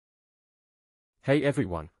Hey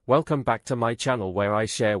everyone, welcome back to my channel where I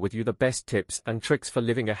share with you the best tips and tricks for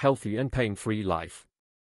living a healthy and pain-free life.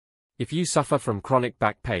 If you suffer from chronic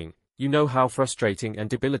back pain, you know how frustrating and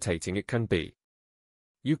debilitating it can be.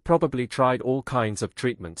 You've probably tried all kinds of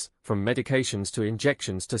treatments, from medications to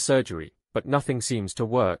injections to surgery, but nothing seems to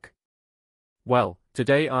work. Well,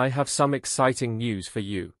 today I have some exciting news for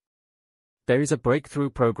you. There is a breakthrough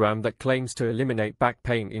program that claims to eliminate back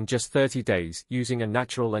pain in just 30 days using a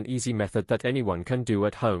natural and easy method that anyone can do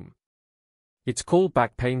at home. It's called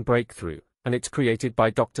Back Pain Breakthrough, and it's created by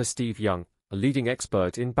Dr. Steve Young, a leading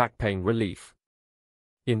expert in back pain relief.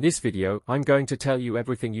 In this video, I'm going to tell you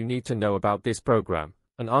everything you need to know about this program,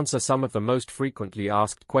 and answer some of the most frequently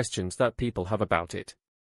asked questions that people have about it.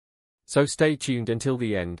 So stay tuned until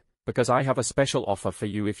the end, because I have a special offer for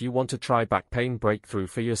you if you want to try Back Pain Breakthrough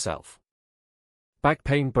for yourself. Back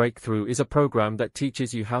Pain Breakthrough is a program that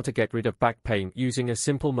teaches you how to get rid of back pain using a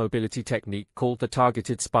simple mobility technique called the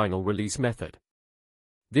Targeted Spinal Release Method.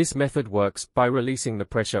 This method works by releasing the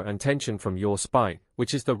pressure and tension from your spine,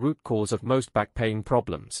 which is the root cause of most back pain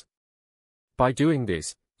problems. By doing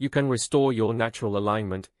this, you can restore your natural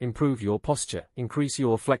alignment, improve your posture, increase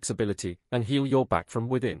your flexibility, and heal your back from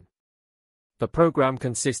within. The program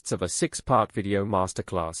consists of a 6-part video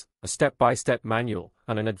masterclass, a step-by-step manual,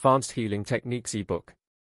 and an advanced healing techniques ebook.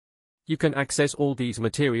 You can access all these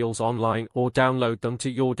materials online or download them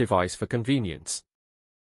to your device for convenience.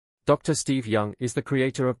 Dr. Steve Young is the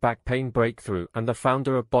creator of Back Pain Breakthrough and the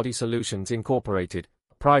founder of Body Solutions Incorporated,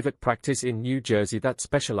 a private practice in New Jersey that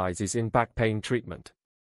specializes in back pain treatment.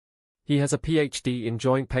 He has a PhD in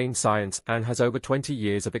joint pain science and has over 20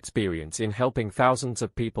 years of experience in helping thousands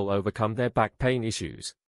of people overcome their back pain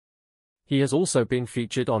issues. He has also been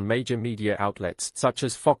featured on major media outlets such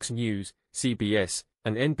as Fox News, CBS,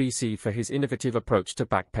 and NBC for his innovative approach to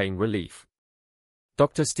back pain relief.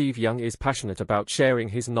 Dr. Steve Young is passionate about sharing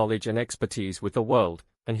his knowledge and expertise with the world,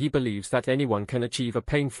 and he believes that anyone can achieve a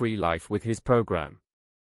pain-free life with his program.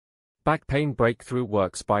 Back Pain Breakthrough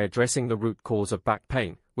works by addressing the root cause of back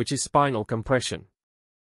pain, which is spinal compression.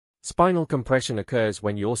 Spinal compression occurs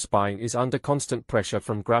when your spine is under constant pressure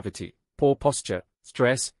from gravity, poor posture,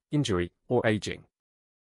 stress, injury, or aging.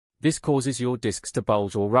 This causes your discs to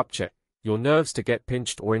bulge or rupture, your nerves to get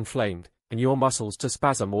pinched or inflamed, and your muscles to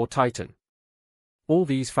spasm or tighten. All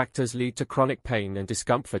these factors lead to chronic pain and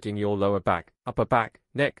discomfort in your lower back, upper back,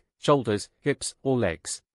 neck, shoulders, hips, or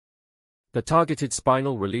legs. The Targeted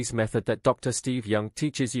Spinal Release Method that Dr. Steve Young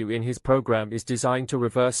teaches you in his program is designed to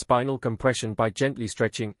reverse spinal compression by gently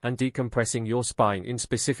stretching and decompressing your spine in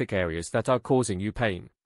specific areas that are causing you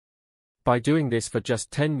pain. By doing this for just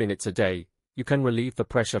 10 minutes a day, you can relieve the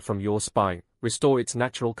pressure from your spine, restore its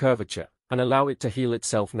natural curvature, and allow it to heal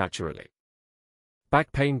itself naturally.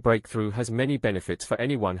 Back Pain Breakthrough has many benefits for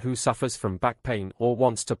anyone who suffers from back pain or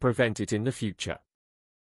wants to prevent it in the future.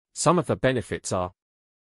 Some of the benefits are: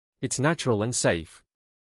 it's natural and safe.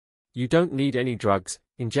 You don't need any drugs,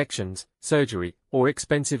 injections, surgery, or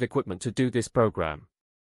expensive equipment to do this program.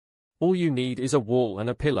 All you need is a wall and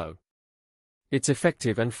a pillow. It's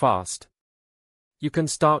effective and fast. You can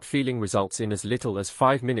start feeling results in as little as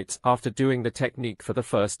 5 minutes after doing the technique for the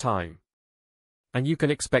first time. And you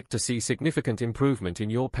can expect to see significant improvement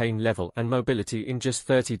in your pain level and mobility in just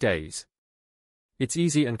 30 days. It's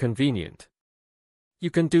easy and convenient. You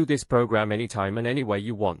can do this program anytime and any way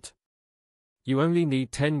you want. You only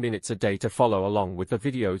need 10 minutes a day to follow along with the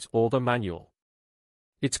videos or the manual.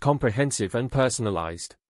 It's comprehensive and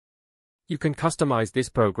personalized. You can customize this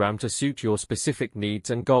program to suit your specific needs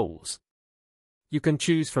and goals. You can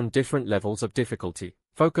choose from different levels of difficulty,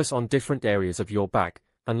 focus on different areas of your back,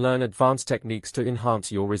 and learn advanced techniques to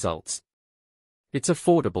enhance your results. It's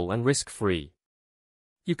affordable and risk-free.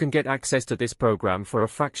 You can get access to this program for a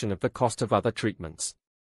fraction of the cost of other treatments.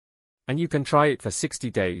 And you can try it for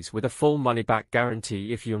 60 days with a full money-back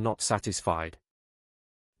guarantee if you're not satisfied.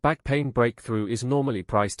 Back Pain Breakthrough is normally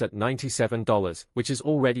priced at $97, which is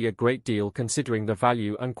already a great deal considering the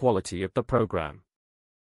value and quality of the program.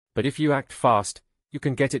 But if you act fast, you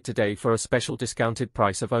can get it today for a special discounted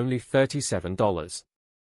price of only $37.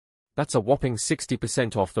 That's a whopping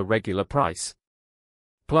 60% off the regular price.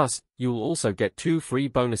 Plus, you'll also get 2 free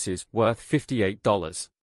bonuses worth $58.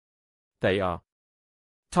 They are: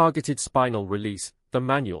 Targeted Spinal Release, the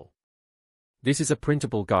manual. This is a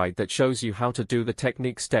printable guide that shows you how to do the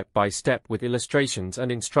technique step by step with illustrations and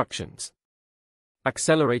instructions.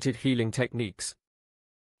 Accelerated Healing Techniques.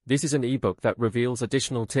 This is an ebook that reveals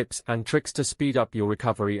additional tips and tricks to speed up your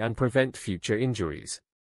recovery and prevent future injuries.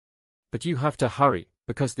 But you have to hurry,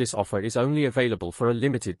 because this offer is only available for a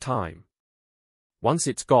limited time. Once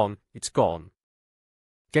it's gone, it's gone.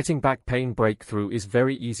 Getting back pain breakthrough is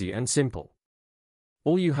very easy and simple.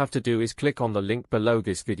 All you have to do is click on the link below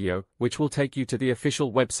this video, which will take you to the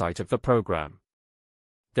official website of the program.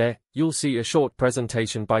 There, you'll see a short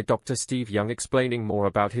presentation by Dr. Steve Young explaining more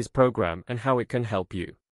about his program and how it can help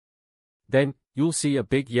you. Then, you'll see a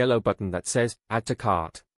big yellow button that says, Add to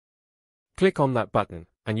Cart. Click on that button,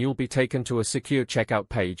 and you'll be taken to a secure checkout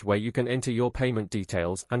page where you can enter your payment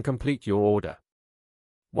details and complete your order.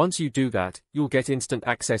 Once you do that, you'll get instant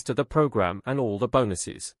access to the program and all the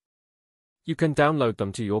bonuses. You can download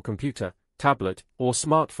them to your computer, tablet, or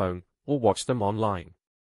smartphone, or watch them online.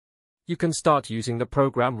 You can start using the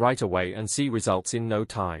program right away and see results in no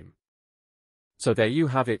time. So there you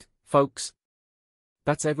have it, folks.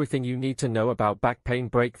 That's everything you need to know about Back Pain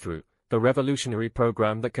Breakthrough, the revolutionary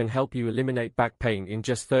program that can help you eliminate back pain in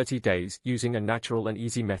just 30 days using a natural and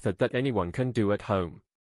easy method that anyone can do at home.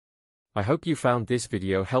 I hope you found this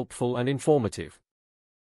video helpful and informative.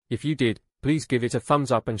 If you did, please give it a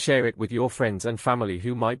thumbs up and share it with your friends and family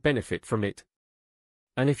who might benefit from it.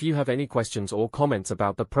 And if you have any questions or comments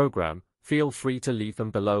about the program, feel free to leave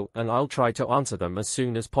them below and I'll try to answer them as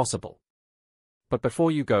soon as possible. But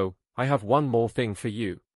before you go, I have one more thing for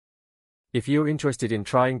you. If you're interested in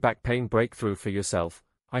trying Back Pain Breakthrough for yourself,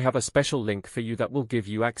 I have a special link for you that will give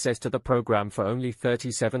you access to the program for only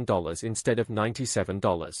 $37 instead of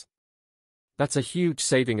 $97. That's a huge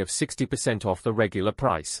saving of 60% off the regular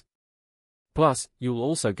price. Plus, you'll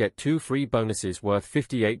also get 2 free bonuses worth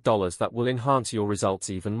 $58 that will enhance your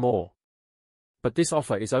results even more. But this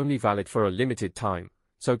offer is only valid for a limited time,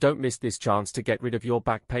 so don't miss this chance to get rid of your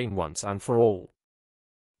back pain once and for all.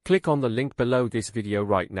 Click on the link below this video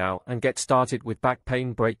right now and get started with Back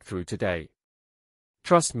Pain Breakthrough today.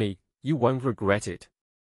 Trust me, you won't regret it.